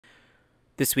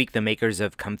This week, the makers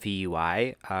of Comfy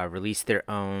UI released their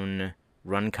own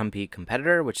Run Comfy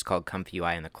competitor, which is called Comfy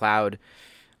UI in the cloud.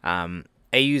 I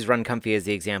use Run Comfy as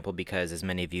the example because, as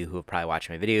many of you who have probably watched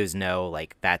my videos know,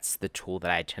 like that's the tool that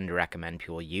I tend to recommend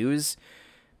people use,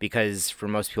 because for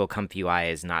most people, Comfy UI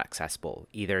is not accessible.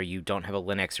 Either you don't have a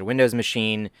Linux or Windows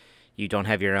machine, you don't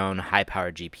have your own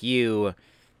high-powered GPU,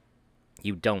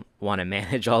 you don't want to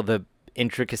manage all the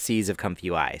intricacies of Comfy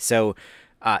UI. So,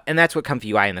 and that's what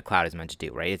Comfy UI in the cloud is meant to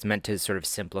do, right? It's meant to sort of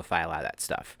simplify a lot of that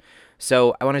stuff.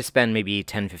 So I want to spend maybe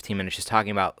 10, 15 minutes just talking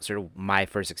about sort of my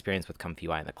first experience with Comfy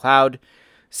UI in the cloud,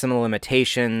 some of the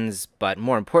limitations, but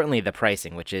more importantly, the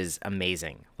pricing, which is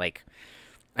amazing. Like,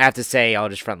 I have to say, I'll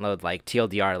just front load, like,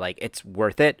 TLDR, like, it's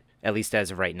worth it, at least as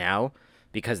of right now,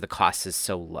 because the cost is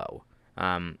so low.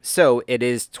 So it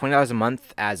is $20 a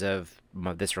month as of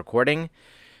this recording.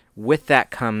 With that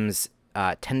comes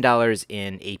 $10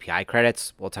 in API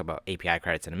credits. We'll talk about API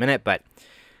credits in a minute, but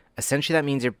essentially that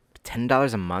means you're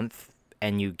 $10 a month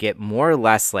and you get more or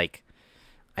less, like,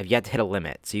 I've yet to hit a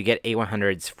limit. So you get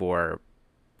A100s for,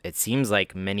 it seems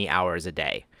like, many hours a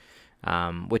day,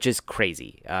 which is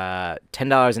crazy.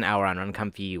 $10 an hour on Run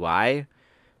Comfy UI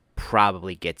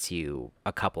probably gets you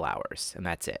a couple hours, and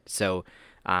that's it. So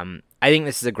I think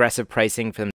this is aggressive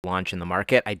pricing for them to launch in the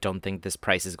market. I don't think this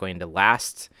price is going to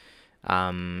last.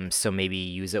 So maybe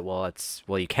use it while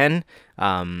you can,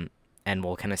 and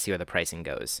we'll kind of see where the pricing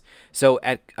goes. So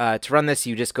to run this,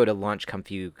 you just go to launch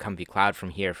Comfy Cloud from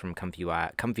here, from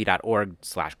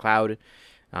comfy.org/cloud.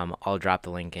 I'll drop the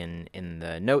link in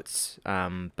the notes.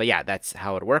 But yeah, that's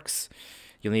how it works.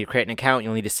 You'll need to create an account.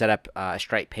 You'll need to set up a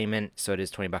Stripe payment, so it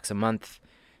is $20 a month.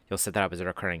 You'll set that up as a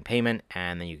recurring payment,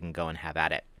 and then you can go and have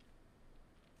at it.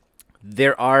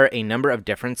 There are a number of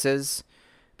differences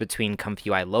between Comfy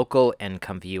UI local and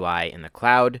Comfy UI in the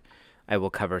cloud. I will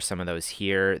cover some of those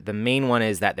here. The main one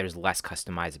is that there's less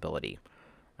customizability.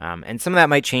 And some of that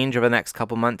might change over the next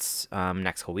couple months,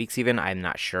 next couple weeks even, I'm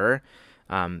not sure.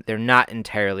 They're not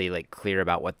entirely clear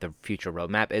about what the future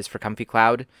roadmap is for Comfy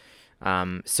Cloud.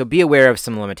 So be aware of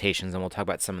some limitations, and we'll talk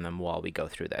about some of them while we go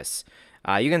through this.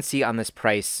 You can see on this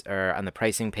price, or on the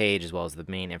pricing page, as well as the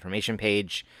main information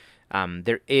page,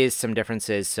 there is some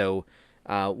differences. So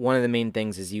one of the main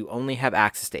things is you only have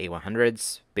access to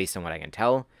A100s, based on what I can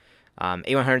tell.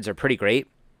 A100s are pretty great,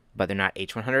 but they're not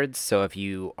H100s. So if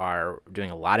you are doing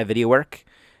a lot of video work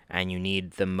and you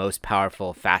need the most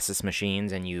powerful, fastest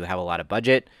machines, and you have a lot of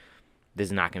budget, this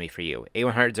is not going to be for you.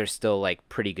 A100s are still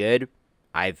pretty good.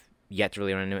 I've yet to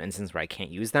really run into an instance where I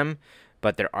can't use them,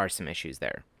 but there are some issues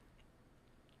there.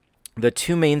 The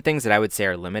two main things that I would say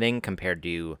are limiting compared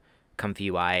to Comfy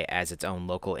UI as its own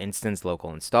local instance,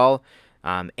 local install,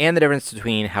 and the difference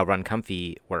between how Run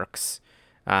Comfy works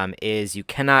is you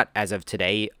cannot, as of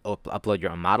today, upload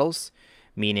your own models.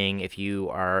 Meaning, if you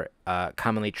are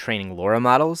commonly training LoRa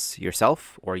models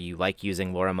yourself, or you like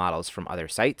using LoRa models from other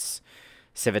sites,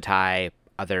 Civitai,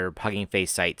 other Hugging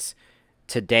Face sites,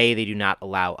 today they do not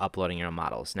allow uploading your own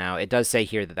models. Now, it does say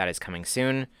here that that is coming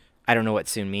soon. I don't know what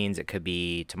soon means. It could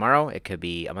be tomorrow. It could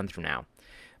be a month from now.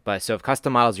 But so if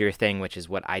custom models are your thing, which is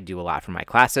what I do a lot for my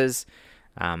classes,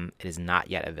 it is not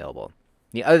yet available.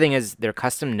 The other thing is their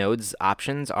custom nodes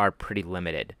options are pretty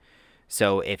limited.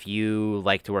 So if you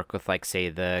like to work with, say,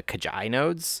 the Kajai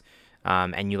nodes,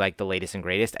 and you like the latest and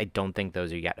greatest, I don't think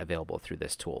those are yet available through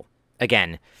this tool.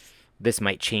 Again, this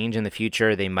might change in the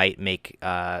future. They might make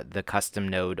the custom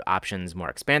node options more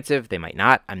expansive. They might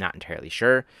not. I'm not entirely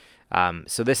sure.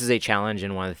 So this is a challenge,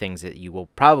 and one of the things that you will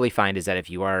probably find is that if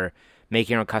you are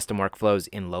making your own custom workflows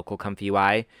in local Comfy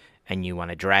UI and you want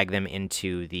to drag them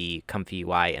into the Comfy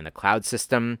UI in the cloud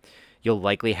system, you'll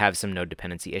likely have some node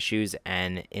dependency issues,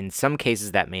 and in some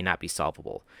cases that may not be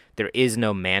solvable. There is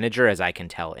no manager, as I can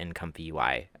tell, in Comfy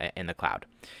UI in the cloud.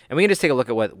 And we can just take a look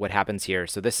at what happens here.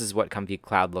 So this is what Comfy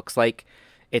Cloud looks like.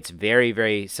 It's very,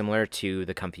 very similar to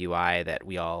the Comfy UI that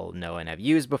we all know and have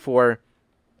used before.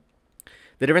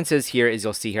 The difference is here is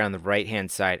you'll see here on the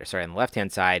right-hand side, or sorry, on the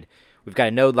left-hand side, we've got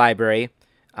a node library.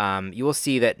 You will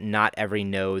see that not every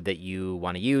node that you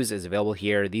want to use is available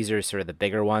here. These are sort of the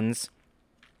bigger ones.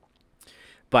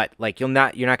 But you're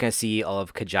not going to see all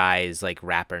of Kajai's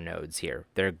wrapper nodes here.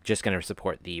 They're just going to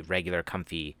support the regular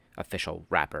Comfy official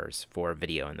wrappers for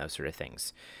video and those sort of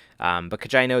things. But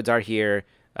Kajai nodes are here.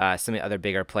 Some of the other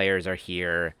bigger players are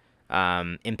here.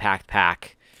 Impact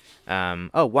Pack.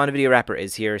 One video wrapper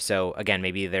is here. So again,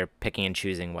 maybe they're picking and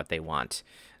choosing what they want.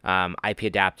 IP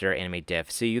adapter, animate diff.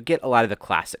 So you get a lot of the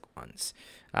classic ones.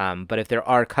 But if there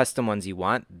are custom ones you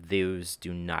want, those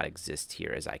do not exist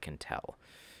here, as I can tell.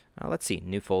 Let's see,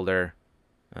 new folder,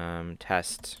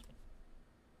 test.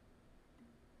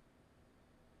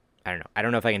 I don't know. I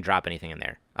don't know if I can drop anything in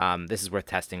there. This is worth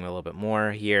testing a little bit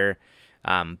more here.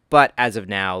 But as of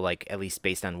now, like at least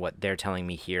based on what they're telling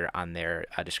me here on their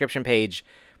description page,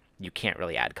 you can't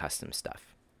really add custom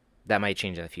stuff. That might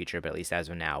change in the future, but at least as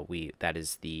of now, that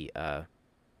is the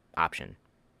option.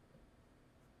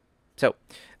 So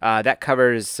that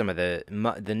covers some of the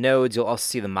nodes. You'll also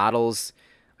see the models.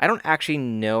 I don't actually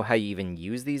know how you even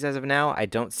use these as of now. I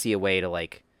don't see a way to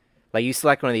like you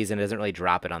select one of these and it doesn't really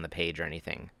drop it on the page or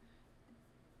anything.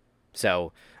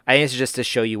 So I think it's just to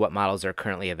show you what models are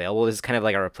currently available. This is kind of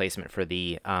like a replacement for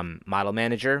the model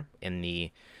manager in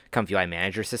the Comfy UI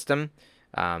manager system.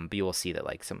 But you will see that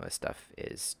like some of the stuff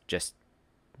is just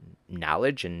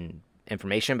knowledge and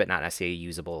information, but not necessarily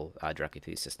usable directly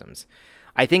through these systems.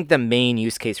 I think the main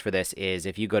use case for this is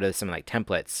if you go to something like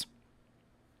templates.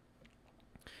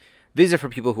 These are for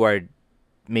people who are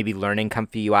maybe learning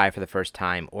Comfy UI for the first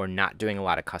time or not doing a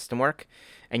lot of custom work.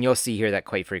 And you'll see here that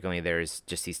quite frequently there's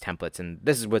just these templates. And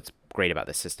this is what's great about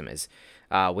this system is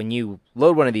when you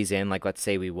load one of these in, like let's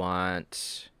say we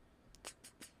want,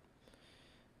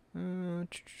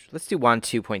 let's do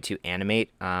 1.2.2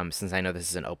 animate, since I know this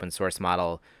is an open source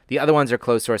model. The other ones are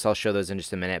closed source. I'll show those in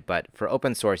just a minute. But for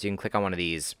open source, you can click on one of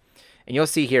these. And you'll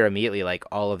see here immediately like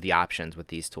all of the options with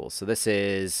these tools. So this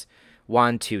is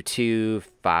 1.2.2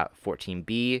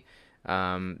 14b.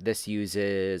 This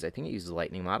uses, I think it uses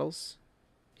Lightning models.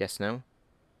 Yes, no?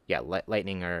 Yeah,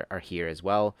 Lightning are here as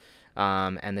well.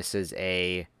 And this is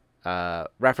a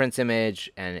reference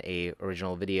image and a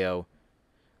original video.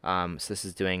 So this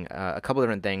is doing a couple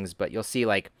different things, but you'll see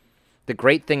like the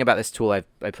great thing about this tool, I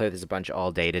played with this a bunch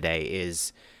all day today,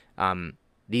 is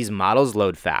these models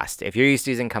load fast. If you're used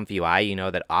to using Comfy UI, you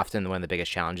know that often one of the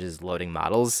biggest challenges is loading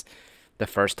models. The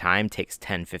first time takes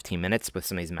 10-15 minutes with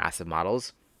some of these massive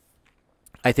models.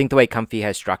 I think the way Comfy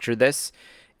has structured this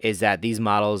is that these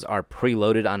models are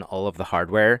preloaded on all of the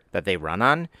hardware that they run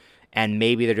on, and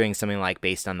maybe they're doing something like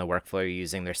based on the workflow you're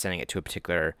using, they're sending it to a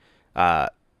particular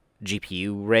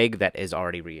GPU rig that is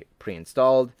already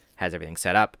pre-installed, has everything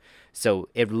set up, so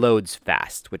it loads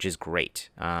fast, which is great,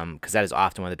 because that is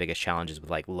often one of the biggest challenges with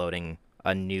like loading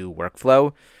a new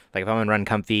workflow. Like if I'm gonna run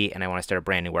Comfy and I want to start a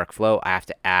brand new workflow, I have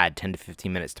to add 10 to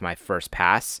 15 minutes to my first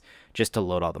pass just to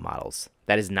load all the models.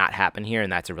 That does not happen here,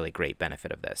 and that's a really great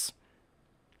benefit of this.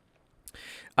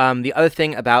 The other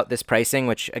thing about this pricing,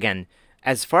 which again,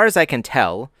 as far as I can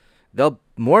tell, they'll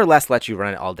more or less let you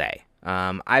run it all day.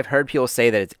 I've heard people say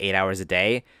that it's 8 hours a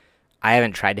day. I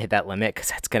haven't tried to hit that limit because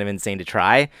that's kind of insane to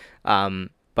try.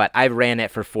 But I've ran it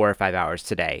for 4 or 5 hours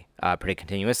today pretty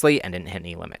continuously and didn't hit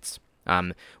any limits.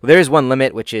 Well, there is one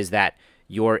limit, which is that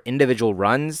your individual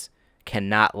runs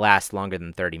cannot last longer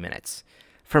than 30 minutes.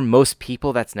 For most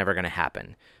people, that's never going to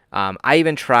happen. I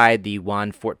even tried the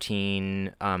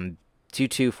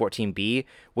 1.14.2.2.14b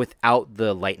without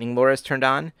the Lightning LoRa's turned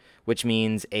on, which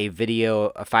means a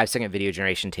 5-second video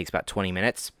generation takes about 20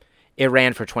 minutes. It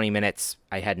ran for 20 minutes.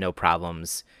 I had no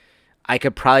problems. I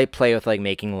could probably play with like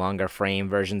making longer frame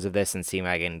versions of this and see if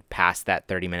I can pass that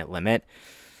 30-minute limit.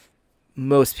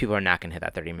 Most people are not going to hit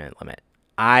that 30-minute limit.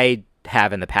 I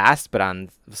have in the past, but on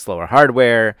slower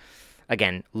hardware.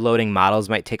 Again, loading models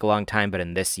might take a long time, but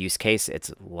in this use case, it's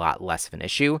a lot less of an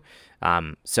issue.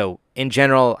 So in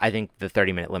general, I think the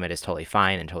 30-minute limit is totally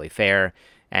fine and totally fair,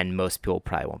 and most people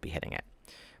probably won't be hitting it.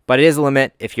 But it is a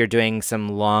limit if you're doing some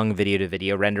long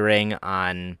video-to-video rendering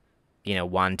on,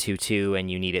 1.2.2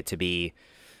 and you need it to be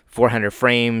 400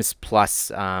 frames plus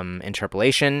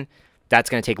interpolation. That's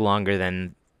going to take longer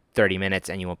than 30 minutes,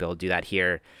 and you won't be able to do that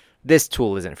here. This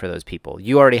tool isn't for those people.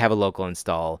 You already have a local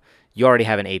install. You already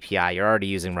have an API. You're already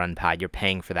using RunPod. You're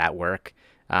paying for that work,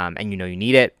 and you know you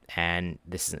need it, and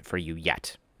this isn't for you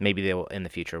yet. Maybe they will in the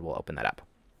future. We'll open that up.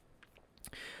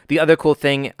 The other cool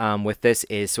thing with this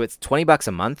is, so it's $20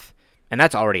 a month, and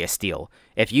that's already a steal.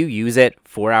 If you use it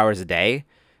 4 hours a day,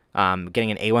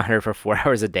 getting an A100 for 4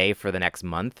 hours a day for the next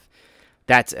month,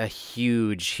 that's a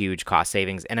huge, huge cost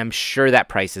savings, and I'm sure that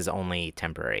price is only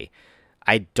temporary.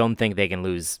 I don't think they can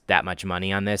lose that much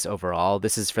money on this overall.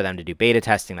 This is for them to do beta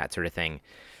testing, that sort of thing.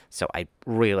 So I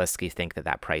realistically think that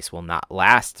that price will not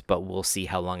last, but we'll see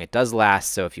how long it does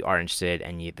last. So if you are interested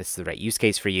and this is the right use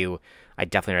case for you, I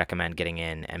definitely recommend getting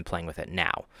in and playing with it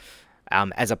now.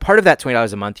 As a part of that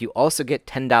 $20 a month, you also get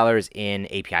 $10 in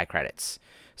API credits.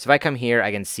 So if I come here,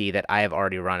 I can see that I have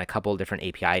already run a couple different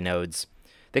API nodes.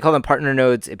 They call them partner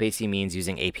nodes. It basically means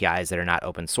using APIs that are not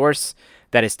open source.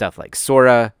 That is stuff like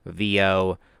Sora,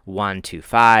 Veo,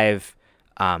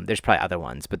 1.2.5. There's probably other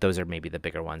ones, but those are maybe the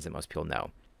bigger ones that most people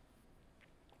know.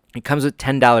 It comes with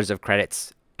 $10 of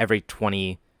credits every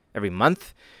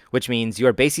month, which means you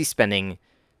are basically spending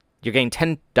you're getting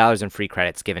 $10 in free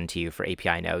credits given to you for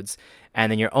API nodes,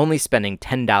 and then you're only spending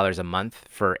 $10 a month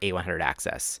for A100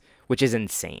 access, which is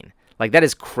insane. Like, that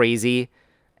is crazy.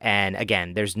 And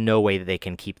again, there's no way that they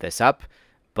can keep this up.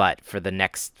 But for the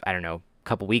next, I don't know,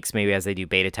 couple weeks, maybe as they do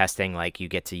beta testing, like, you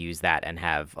get to use that and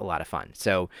have a lot of fun.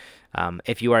 So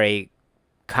if you are a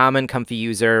common Comfy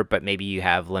user, but maybe you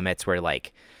have limits where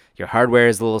like your hardware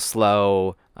is a little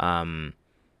slow,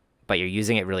 but you're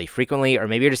using it really frequently, or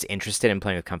maybe you're just interested in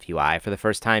playing with Comfy UI for the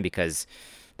first time because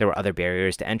there were other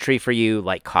barriers to entry for you,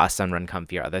 like costs on Run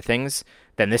Comfy or other things,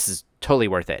 then this is totally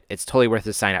worth it. It's totally worth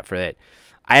to sign up for it.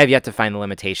 I have yet to find the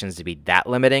limitations to be that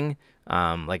limiting.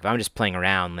 Like, if I'm just playing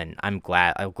around, then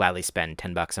I'll gladly spend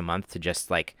 $10 a month to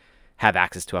just like have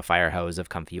access to a fire hose of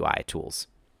Comfy UI tools.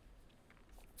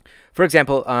 For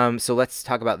example, so let's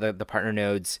talk about the partner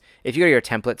nodes. If you go to your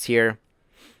templates here,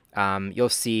 you'll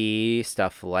see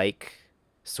stuff like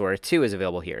Sora 2 is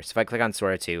available here. So if I click on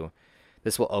Sora 2,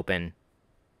 this will open.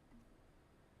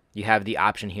 You have the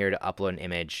option here to upload an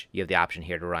image. You have the option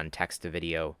here to run text to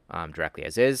video directly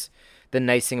as is. The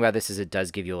nice thing about this is it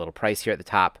does give you a little price here at the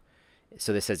top.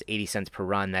 So this says 80 cents per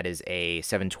run. That is a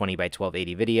 720 by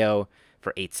 1280 video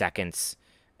for 8 seconds,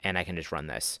 and I can just run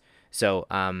this. So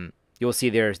you'll see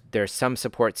there's some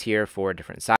supports here for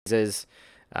different sizes.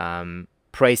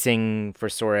 Pricing for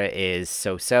Sora is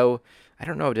so-so. I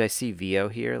don't know, did I see VO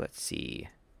here? Let's see.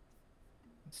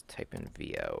 Let's type in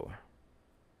VO.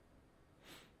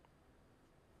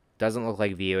 Doesn't look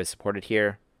like VO is supported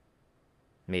here.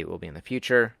 Maybe it will be in the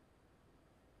future.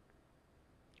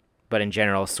 But in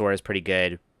general, Sora is pretty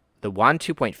good. The WAN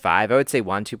 2.5, I would say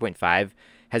WAN 2.5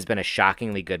 has been a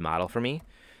shockingly good model for me.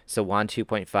 So WAN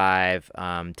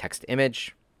 2.5 text to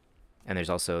image, and there's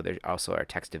also our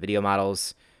text to video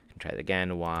models. You can try it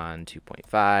again. WAN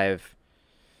 2.5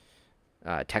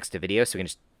 text to video. So we can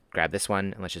just grab this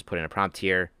one and let's just put in a prompt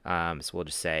here. So we'll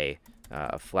just say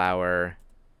a flower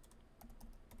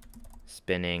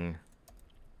spinning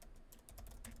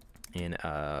in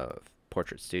a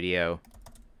portrait studio.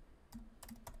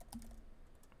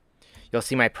 You'll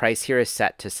see my price here is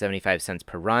set to 75 cents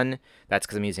per run. That's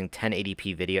because I'm using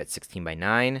 1080p video at 16 by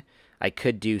 9. I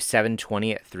could do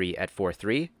 720 at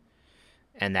 4:3,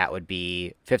 and that would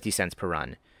be 50 cents per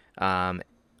run.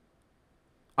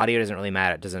 Audio doesn't really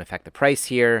matter. It doesn't affect the price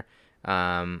here.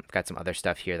 I've got some other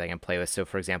stuff here that I can play with. So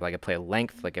for example, I could play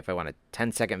length. Like if I want a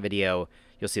 10-second video,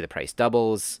 you'll see the price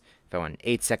doubles. If I want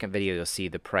an 8-second video, you'll see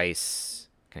the price.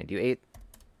 Can I do 8?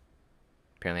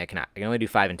 Apparently I cannot. I can only do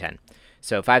 5 and 10.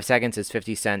 So 5 seconds is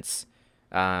 50 cents.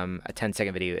 A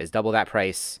 10-second video is double that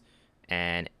price.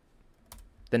 And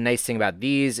the nice thing about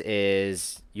these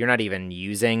is you're not even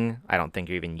using, I don't think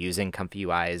you're even using Comfy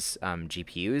UI's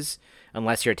GPUs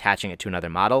unless you're attaching it to another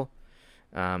model.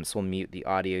 So we'll mute the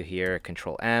audio here,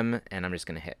 Control M, and I'm just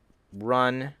going to hit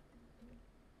run.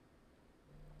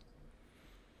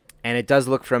 And it does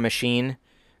look for a machine.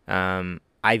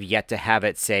 I've yet to have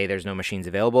it say there's no machines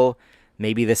available.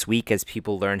 Maybe this week, as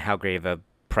people learn how great of a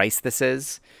price this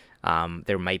is,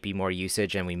 there might be more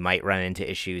usage and we might run into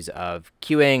issues of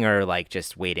queuing or like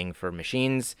just waiting for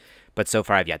machines. But so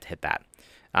far, I've yet to hit that.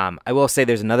 I will say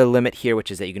there's another limit here,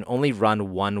 which is that you can only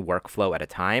run one workflow at a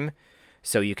time.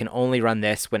 So you can only run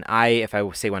this when if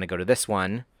I say want to go to this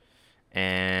one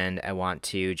and I want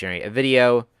to generate a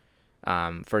video,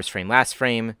 first frame, last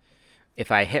frame.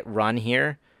 If I hit run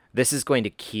here, this is going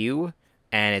to queue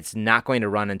and it's not going to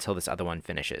run until this other one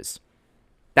finishes.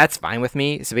 That's fine with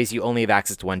me. So basically you only have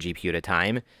access to one GPU at a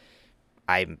time.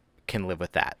 I can live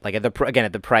with that. Like at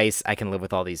the price, I can live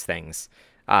with all these things.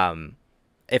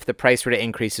 If the price were to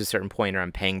increase to a certain point or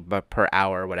I'm paying per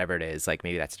hour or whatever it is, like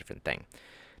maybe that's a different thing.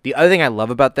 The other thing I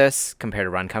love about this compared to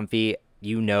Run Comfy,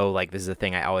 like this is the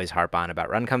thing I always harp on about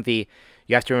Run Comfy,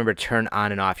 you have to remember to turn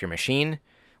on and off your machine.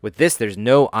 With this, there's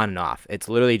no on and off. It's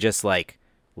literally just like,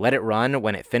 let it run.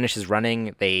 When it finishes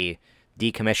running, they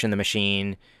decommission the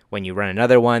machine. When you run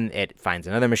another one, it finds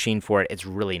another machine for it. It's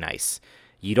really nice.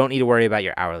 You don't need to worry about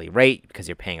your hourly rate because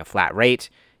you're paying a flat rate.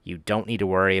 You don't need to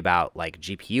worry about like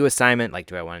GPU assignment. Like,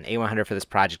 do I want an A100 for this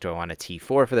project? Do I want a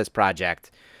T4 for this project?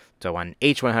 Do I want an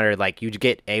H100? Like, you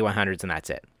get A100s and that's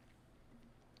it.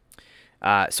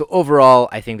 So overall,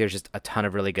 I think there's just a ton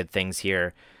of really good things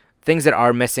here. Things that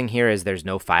are missing here is there's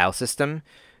no file system.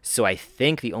 So I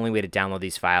think the only way to download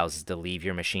these files is to leave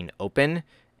your machine open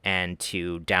and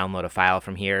to download a file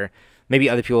from here. Maybe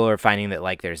other people are finding that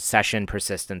like there's session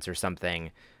persistence or something.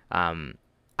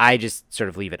 I just sort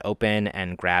of leave it open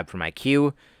and grab from my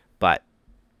queue, but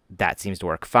that seems to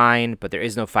work fine. But there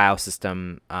is no file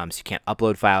system, so you can't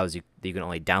upload files. You can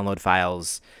only download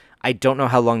files. I don't know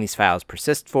how long these files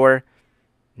persist for.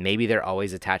 Maybe they're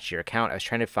always attached to your account. I was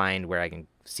trying to find where I can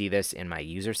see this in my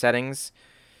user settings.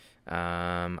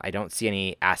 I don't see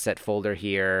any asset folder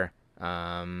here.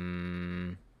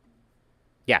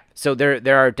 Yeah, so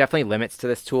there are definitely limits to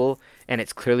this tool, and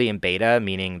it's clearly in beta,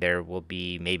 meaning there will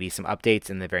be maybe some updates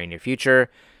in the very near future.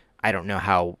 I don't know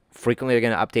how frequently they're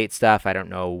going to update stuff. I don't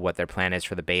know what their plan is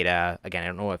for the beta. Again, I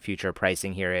don't know what future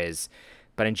pricing here is.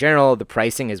 But in general, the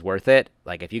pricing is worth it.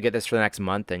 Like if you get this for the next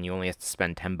month and you only have to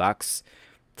spend $10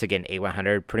 to get an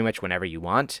A100 pretty much whenever you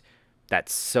want,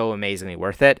 that's so amazingly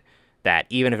worth it that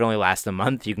even if it only lasts a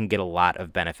month, you can get a lot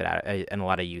of benefit out of, and a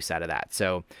lot of use out of that.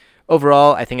 So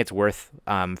overall, I think it's worth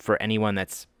for anyone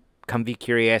that's Comfy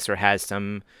curious or has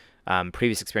some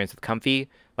previous experience with Comfy,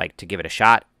 like to give it a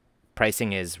shot.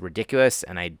 Pricing is ridiculous,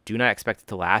 and I do not expect it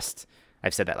to last.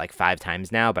 I've said that like 5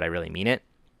 times now, but I really mean it.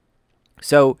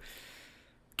 So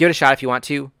give it a shot if you want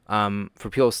to. For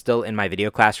people still in my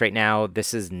video class right now,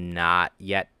 this is not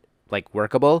yet like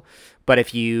workable. But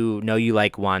if you know you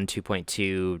like 1,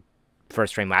 2.2,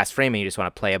 first frame, last frame, and you just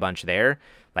want to play a bunch there,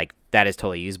 like that is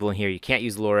totally usable in here. You can't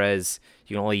use LoRa's.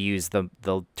 You can only use the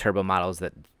turbo models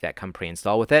that come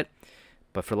pre-installed with it.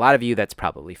 But for a lot of you, that's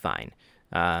probably fine.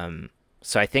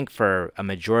 So I think for a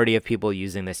majority of people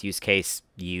using this use case,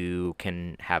 you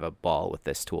can have a ball with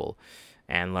this tool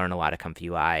and learn a lot of Comfy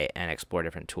UI and explore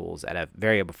different tools at a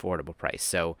very affordable price.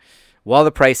 So while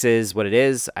the price is what it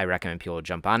is, I recommend people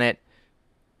jump on it.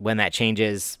 When that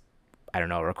changes, I don't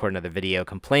know, record another video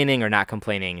complaining or not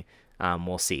complaining.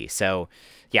 We'll see. So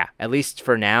yeah, at least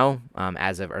for now,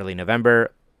 as of early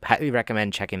November, highly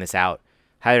recommend checking this out.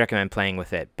 Highly recommend playing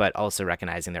with it, but also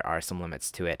recognizing there are some limits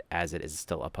to it as it is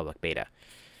still a public beta.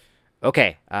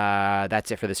 Okay, that's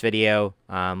it for this video.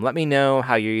 Let me know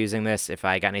how you're using this, if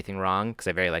I got anything wrong, because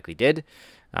I very likely did.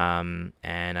 And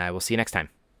I will see you next time.